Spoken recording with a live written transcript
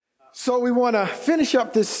So we want to finish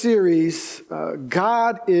up this series,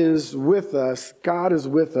 God is with us. God is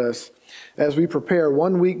with us as we prepare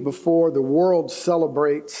 1 week before the world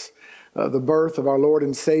celebrates the birth of our Lord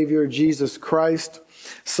and Savior, Jesus Christ.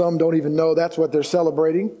 Some don't even know that's what they're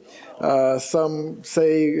celebrating. Some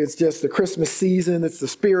say it's just the Christmas season. It's the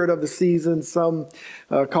spirit of the season. Some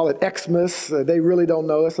call it Xmas. They really don't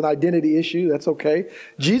know. It's an identity issue. That's okay.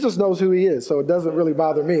 Jesus knows who he is, so it doesn't really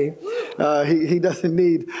bother me. He doesn't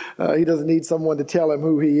need someone to tell him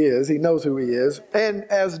who he is. He knows who he is, and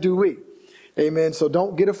as do we. Amen. So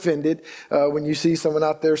don't get offended when you see someone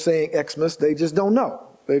out there saying Xmas. They just don't know.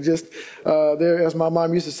 They're, as my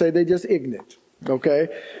mom used to say, they just ignorant. Okay?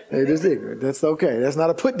 They're just ignorant. That's okay. That's not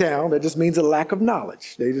a put down. That just means a lack of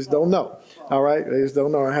knowledge. They just don't know. All right? They just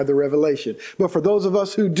don't know or have the revelation. But for those of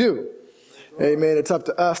us who do, amen, it's up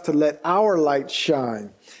to us to let our light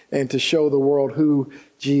shine and to show the world who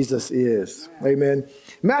Jesus is. Amen.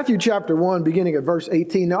 Matthew chapter 1, beginning at verse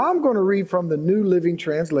 18. Now, I'm going to read from the New Living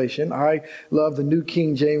Translation. I love the New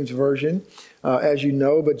King James Version, as you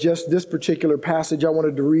know, but just this particular passage I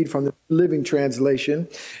wanted to read from the Living Translation.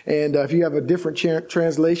 And if you have a different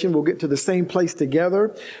translation, we'll get to the same place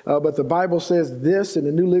together. But the Bible says this in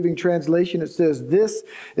the New Living Translation. It says, "This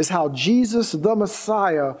is how Jesus the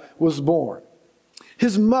Messiah was born.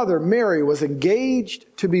 His mother, Mary, was engaged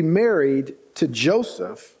to be married to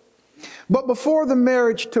Joseph. But before the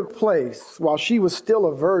marriage took place, while she was still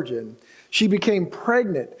a virgin, she became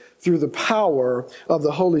pregnant through the power of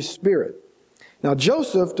the Holy Spirit. Now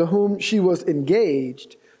Joseph, to whom she was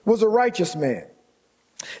engaged, was a righteous man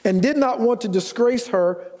and did not want to disgrace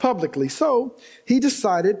her publicly. So he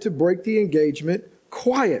decided to break the engagement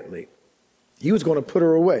quietly. He was going to put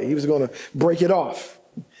her away. He was going to break it off.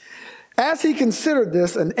 As he considered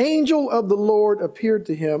this, an angel of the Lord appeared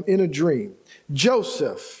to him in a dream.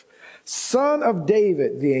 'Joseph, son of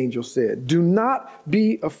David,' the angel said, 'do not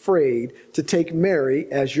be afraid to take Mary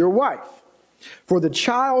as your wife, for the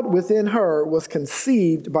child within her was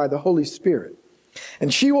conceived by the Holy Spirit.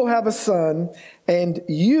 And she will have a son, and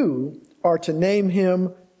you are to name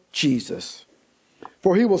him Jesus,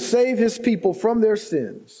 for he will save his people from their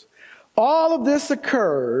sins.' All of this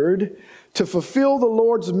occurred to fulfill the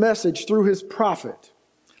Lord's message through his prophet.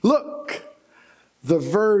 'Look, the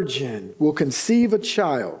virgin will conceive a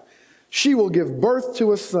child. She will give birth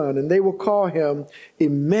to a son, and they will call him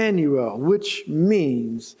Emmanuel,' which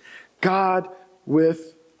means God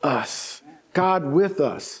with us. God with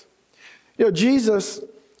us. You know, Jesus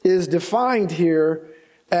is defined here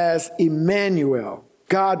as Emmanuel,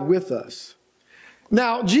 God with us.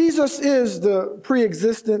 Now, Jesus is the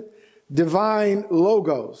pre-existent divine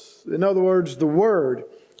logos. In other words, the Word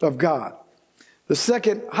of God. The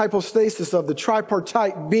second hypostasis of the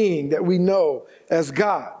tripartite being that we know as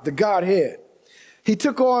God, the Godhead. He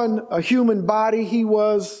took on a human body. He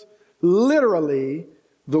was literally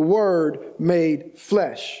the Word made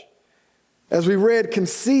flesh. As we read,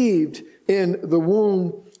 conceived in the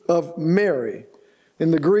womb of Mary.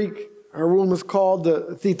 In the Greek, her womb is called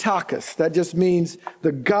the Theotokos. That just means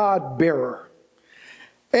the God bearer.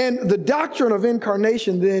 And the doctrine of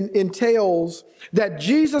incarnation then entails that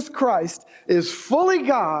Jesus Christ is fully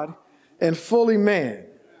God and fully man.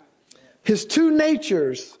 His two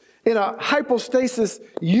natures in a hypostasis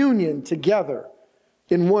union together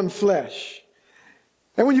in one flesh.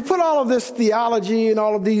 And when you put all of this theology and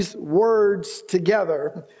all of these words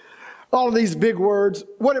together, all of these big words,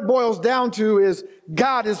 what it boils down to is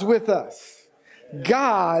God is with us.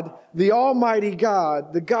 God, the Almighty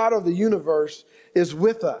God, the God of the universe, is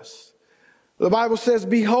with us. The Bible says,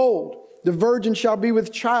 'Behold, the virgin shall be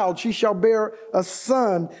with child. She shall bear a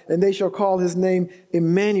son, and they shall call his name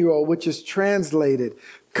Emmanuel,' which is translated,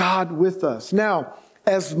 God with us." Now,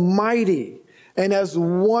 as mighty and as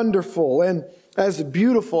wonderful and as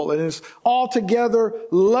beautiful and as altogether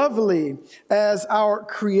lovely as our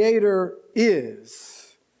Creator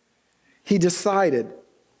is, he decided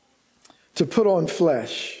to put on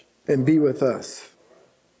flesh and be with us.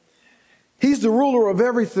 He's the ruler of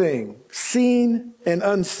everything, seen and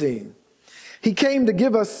unseen. He came to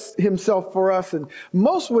give us himself for us, and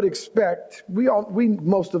most would expect,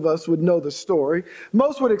 most of us would know the story,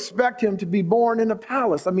 most would expect him to be born in a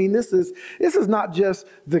palace. I mean, this is not just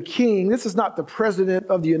the king, this is not the president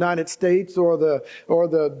of the United States or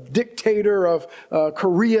the dictator of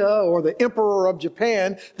Korea or the emperor of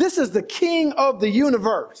Japan. This is the king of the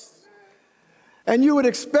universe. And you would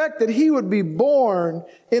expect that he would be born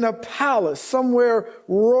in a palace, somewhere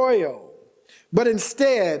royal, but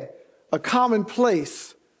instead a common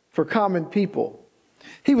place for common people.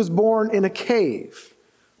 He was born in a cave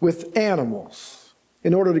with animals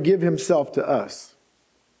in order to give himself to us.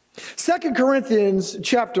 2 Corinthians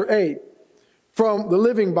chapter 8 from the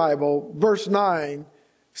Living Bible, verse 9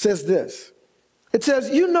 says this. It says,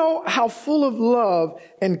 you know how full of love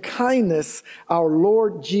and kindness our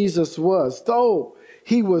Lord Jesus was, though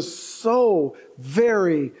he was so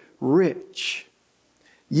very rich.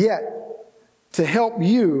 Yet, to help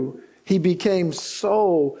you, he became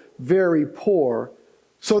so very poor,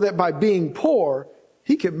 so that by being poor,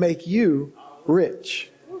 he could make you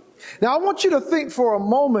rich. Now, I want you to think for a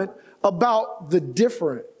moment about the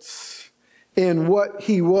difference in what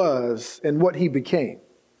he was and what he became.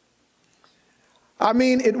 I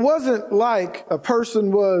mean, it wasn't like a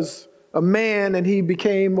person was a man and he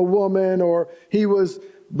became a woman, or he was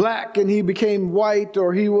black and he became white,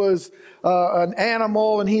 or he was an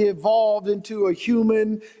animal and he evolved into a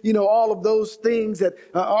human. You know, all of those things that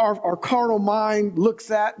our carnal mind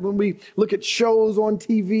looks at when we look at shows on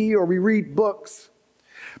TV or we read books.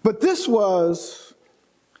 But this was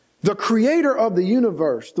the creator of the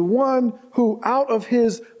universe, the one who out of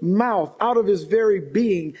his mouth, out of his very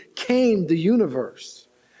being, came the universe.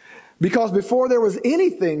 Because before there was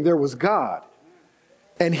anything, there was God.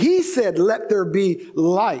 And he said, let there be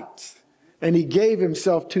light. And he gave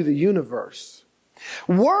himself to the universe.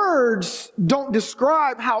 Words don't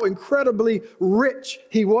describe how incredibly rich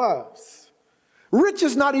he was. Rich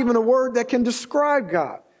is not even a word that can describe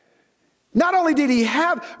God. Not only did he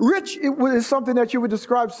have, rich is something that you would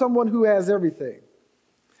describe someone who has everything.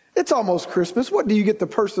 It's almost Christmas. What do you get the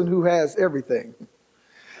person who has everything?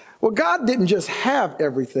 Well, God didn't just have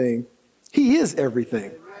everything. He is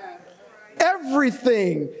everything.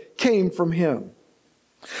 Everything came from him.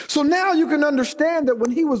 So now you can understand that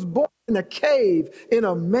when he was born in a cave, in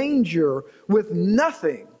a manger, with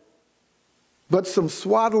nothing but some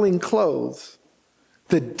swaddling clothes,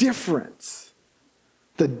 the difference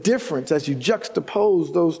as you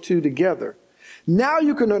juxtapose those two together. Now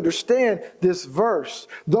you can understand this verse.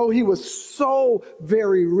 Though he was so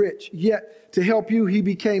very rich, yet to help you, he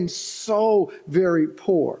became so very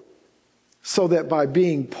poor, so that by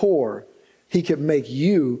being poor, he could make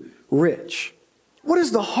you rich. What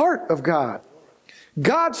is the heart of God?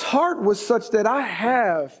 God's heart was such that I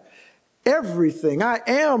have everything. I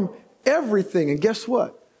am everything. And guess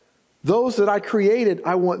what? Those that I created,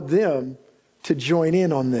 I want them to join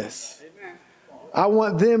in on this. I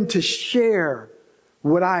want them to share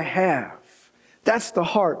what I have. That's the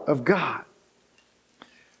heart of God.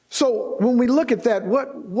 So when we look at that,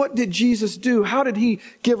 what did Jesus do? How did he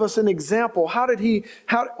give us an example?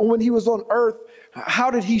 When he was on earth,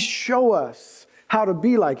 how did he show us how to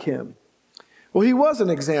be like him? Well, he was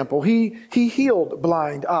an example. He healed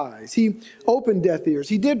blind eyes. He opened deaf ears.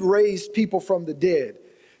 He did raise people from the dead.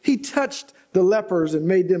 He touched the lepers and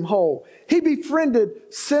made them whole. He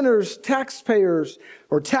befriended sinners, taxpayers,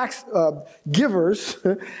 or tax givers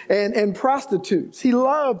and prostitutes. He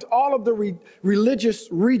loved all of the religious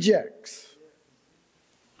rejects.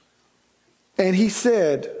 And he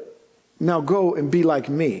said, now go and be like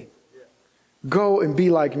me. Go and be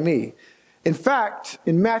like me. In fact,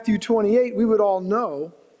 in Matthew 28, we would all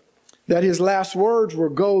know that his last words were,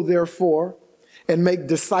 go therefore and make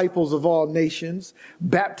disciples of all nations,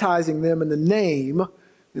 baptizing them in the name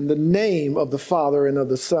of the Father and of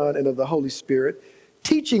the Son and of the Holy Spirit,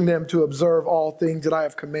 teaching them to observe all things that I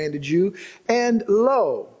have commanded you. And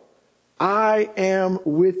lo, I am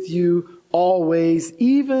with you always,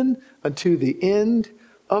 even unto the end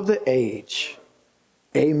of the age.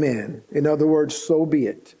 Amen. In other words, so be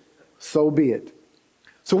it. So be it.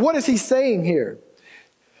 So what is he saying here?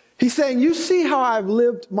 He's saying, you see how I've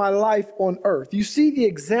lived my life on earth. You see the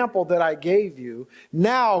example that I gave you.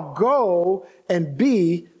 Now go and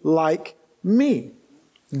be like me.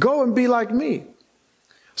 Go and be like me.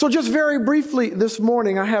 So just very briefly this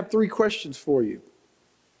morning, I have 3 questions for you.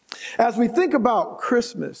 As we think about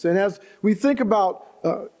Christmas and as we think about,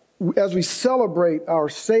 as we celebrate our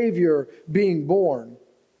Savior being born,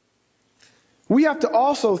 we have to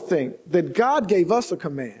also think that God gave us a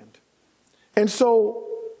command. And so,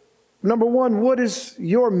 number 1, what is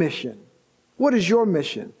your mission? What is your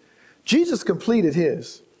mission? Jesus completed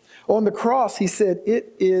his. On the cross, he said,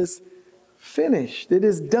 it is finished. It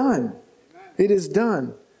is done. It is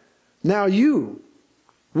done. Now you,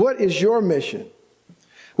 what is your mission?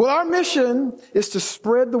 Well, our mission is to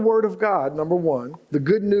spread the word of God, number 1, the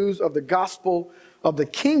good news of the gospel of the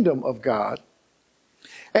kingdom of God.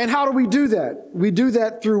 And how do we do that? We do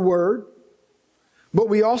that through word, but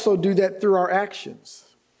we also do that through our actions.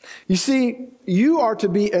 You see, you are to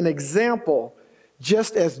be an example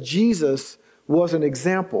just as Jesus was an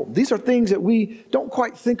example. These are things that we don't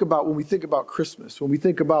quite think about when we think about Christmas, when we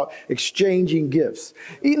think about exchanging gifts.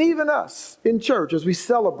 And even us in church, as we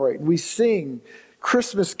celebrate, we sing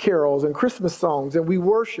Christmas carols and Christmas songs, and we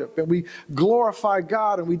worship and we glorify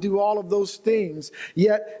God and we do all of those things.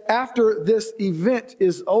 Yet after this event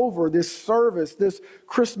is over, this service, this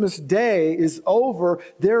Christmas day is over,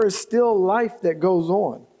 there is still life that goes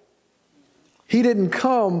on. He didn't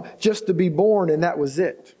come just to be born and that was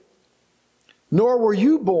it. Nor were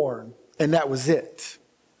you born and that was it.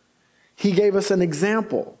 He gave us an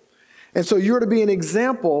example. And so you're to be an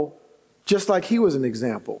example just like he was an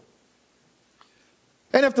example.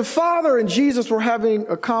 And if the Father and Jesus were having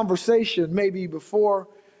a conversation, maybe before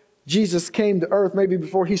Jesus came to earth, maybe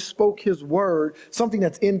before he spoke his word, something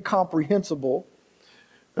that's incomprehensible.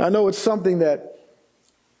 I know it's something that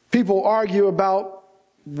people argue about,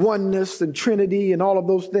 oneness and Trinity and all of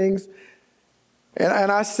those things.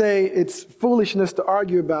 And I say it's foolishness to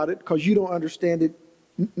argue about it because you don't understand it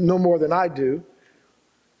no more than I do.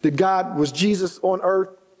 Was Jesus on earth?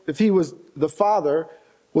 If he was the Father,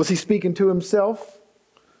 was he speaking to himself?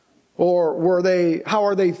 Or how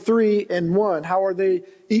are they three and one? How are they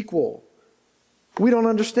equal? We don't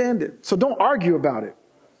understand it. So don't argue about it.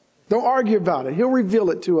 Don't argue about it. He'll reveal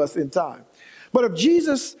it to us in time. But if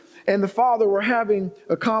Jesus and the Father were having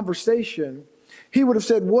a conversation, he would have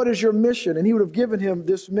said, what is your mission? And he would have given him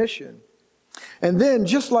this mission. And then,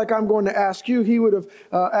 just like I'm going to ask you, he would have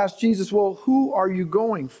asked Jesus, well, who are you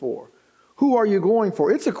going for? Who are you going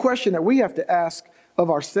for? It's a question that we have to ask of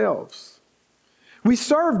ourselves. We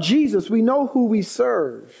serve Jesus. We know who we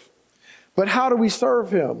serve. But how do we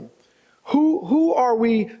serve him? Who are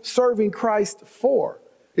we serving Christ for?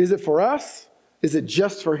 Is it for us? Is it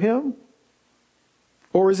just for him?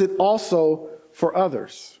 Or is it also for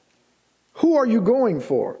others? Who are you going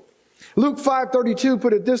for? Luke 5:32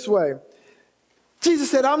 put it this way.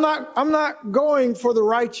 Jesus said, I'm not going for the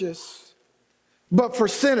righteous, but for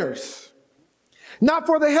sinners. Not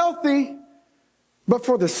for the healthy, but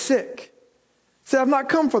for the sick. He said, I've not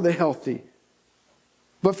come for the healthy,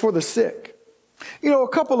 but for the sick. You know, a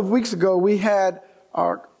couple of weeks ago, we had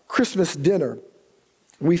our Christmas dinner.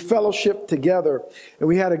 We fellowshiped together and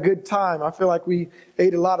we had a good time. I feel like we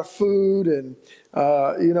ate a lot of food and,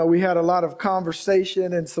 we had a lot of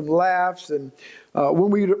conversation and some laughs. And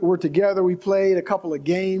when we were together, we played a couple of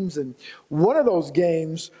games. And one of those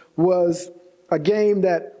games was a game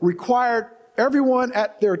that required everyone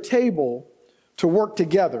at their table to work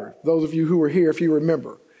together. Those of you who were here, if you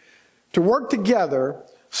remember, to work together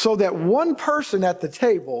so that one person at the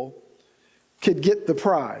table could get the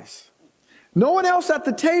prize. No one else at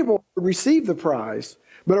the table would receive the prize,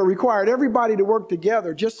 but it required everybody to work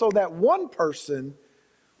together just so that one person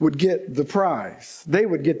would get the prize. They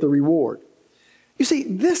would get the reward. You see,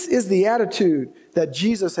 this is the attitude that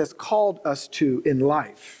Jesus has called us to in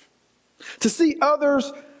life. To see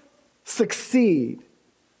others succeed,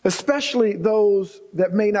 especially those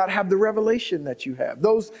that may not have the revelation that you have,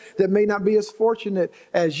 those that may not be as fortunate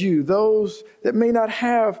as you, those that may not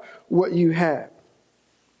have what you have.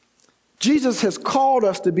 Jesus has called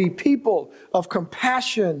us to be people of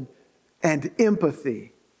compassion and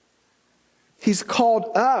empathy. He's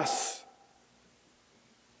called us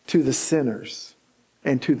to the sinners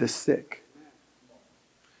and to the sick.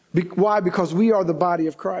 Why? Because we are the body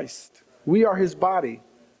of Christ. We are his body.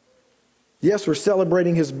 Yes, we're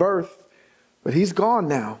celebrating his birth, but he's gone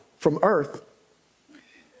now from earth.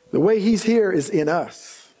 The way he's here is in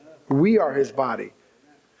us. We are his body.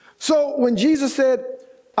 So when Jesus said,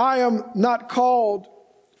 I am not called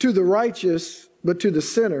to the righteous, but to the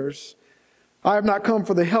sinners. I have not come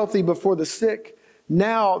for the healthy, but for the sick.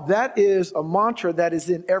 Now that is a mantra that is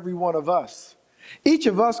in every one of us. Each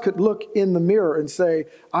of us could look in the mirror and say,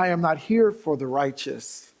 I am not here for the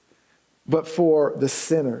righteous, but for the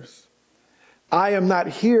sinners. I am not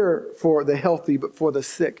here for the healthy, but for the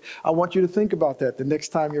sick. I want you to think about that the next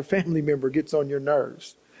time your family member gets on your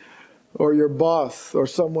nerves, or your boss, or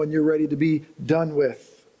someone you're ready to be done with.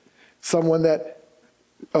 Someone that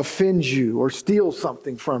offends you or steals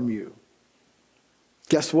something from you.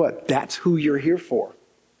 Guess what? That's who you're here for.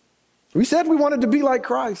 We said we wanted to be like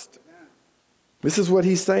Christ. This is what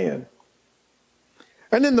he's saying.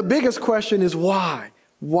 And then the biggest question is why?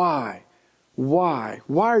 Why? Why?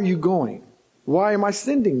 Why are you going? Why am I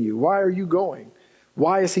sending you? Why are you going?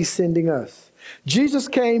 Why is he sending us? Jesus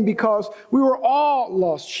came because we were all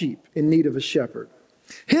lost sheep in need of a shepherd.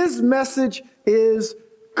 His message is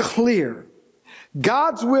clear.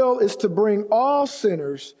 God's will is to bring all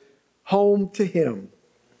sinners home to him.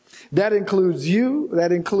 That includes you.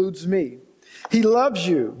 That includes me. He loves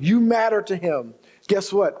you. You matter to him.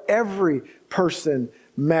 guess what? Every person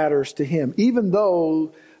matters to him, even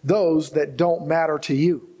though those that don't matter to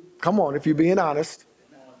you. Come on, if you're being honest.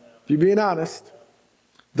 If you're being honest,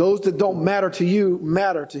 those that don't matter to you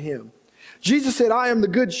matter to him. Jesus said, I am the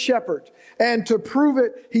good shepherd. And to prove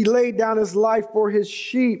it, he laid down his life for his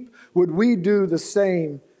sheep. Would we do the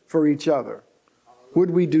same for each other?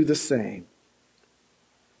 Would we do the same?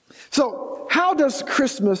 So, how does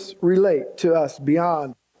Christmas relate to us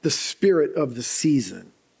beyond the spirit of the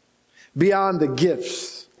season? Beyond the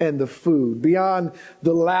gifts and the food, beyond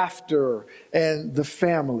the laughter and the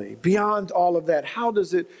family, beyond all of that, how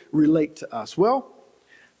does it relate to us? Well,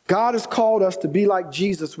 God has called us to be like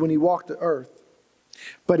Jesus when he walked the earth,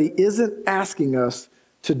 but he isn't asking us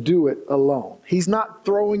to do it alone. He's not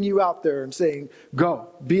throwing you out there and saying, go,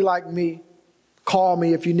 be like me, call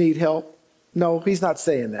me if you need help. No, he's not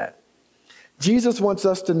saying that. Jesus wants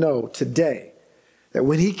us to know today that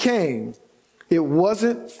when he came, it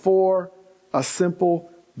wasn't for a simple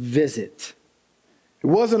visit. It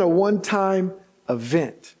wasn't a one-time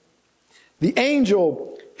event. The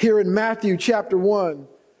angel here in Matthew chapter 1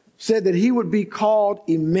 said that he would be called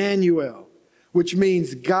Emmanuel, which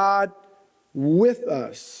means God with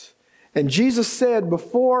us. And Jesus said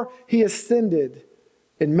before he ascended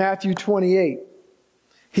in Matthew 28,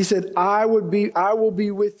 he said, I will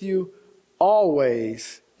be with you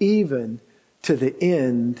always, even to the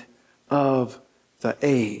end of the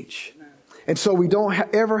age. And so we don't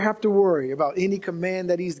ever have to worry about any command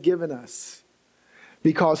that he's given us,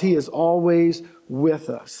 because he is always with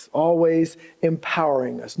us, always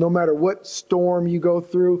empowering us. No matter what storm you go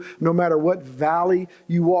through, no matter what valley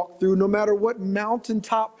you walk through, no matter what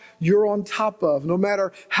mountaintop you're on top of, no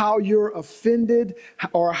matter how you're offended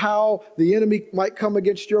or how the enemy might come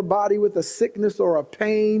against your body with a sickness or a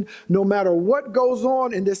pain, no matter what goes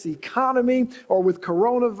on in this economy or with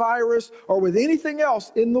coronavirus or with anything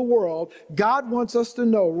else in the world, God wants us to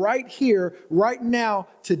know right here, right now,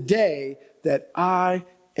 today, that I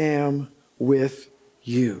am with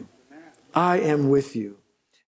you. I am with you.